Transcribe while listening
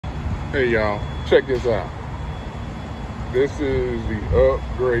Hey y'all, check this out. This is the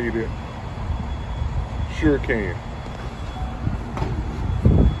upgraded Surecan.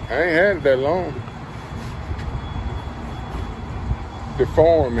 I ain't had it that long.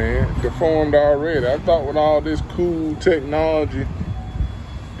 Deformed, man. Deformed already. I thought with all this cool technology,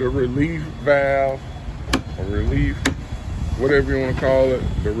 the relief valve, or relief, whatever you want to call it,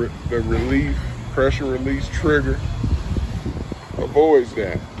 the relief, pressure release trigger, avoids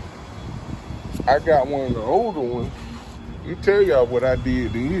that. I got one of the older ones. Let me tell y'all what I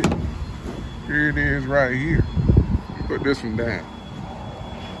did then. Here it is right here. Put this one down.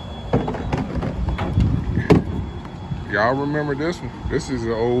 Y'all remember this one? This is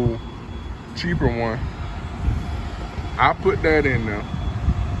an old, cheaper one. I put that in there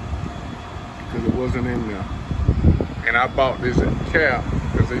because it wasn't in there. And I bought this cap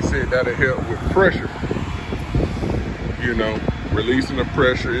because they said that'll help with pressure. You know, releasing the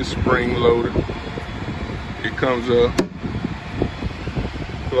pressure. It's spring loaded. It comes up,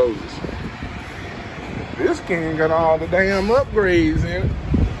 closes. This can got all the damn upgrades in it.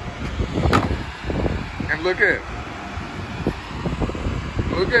 And look at it.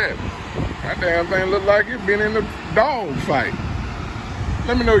 Look at it. That damn thing look like it's been in a dog fight.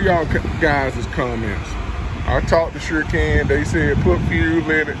 Let me know y'all guys' comments. I talked to Surecan. They said put fuel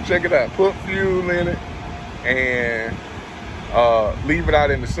in it. Check it out. Put fuel in it and leave it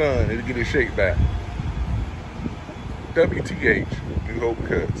out in the sun. It'll get its shape back. WTH. New Hope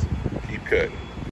Cuts. Keep cutting.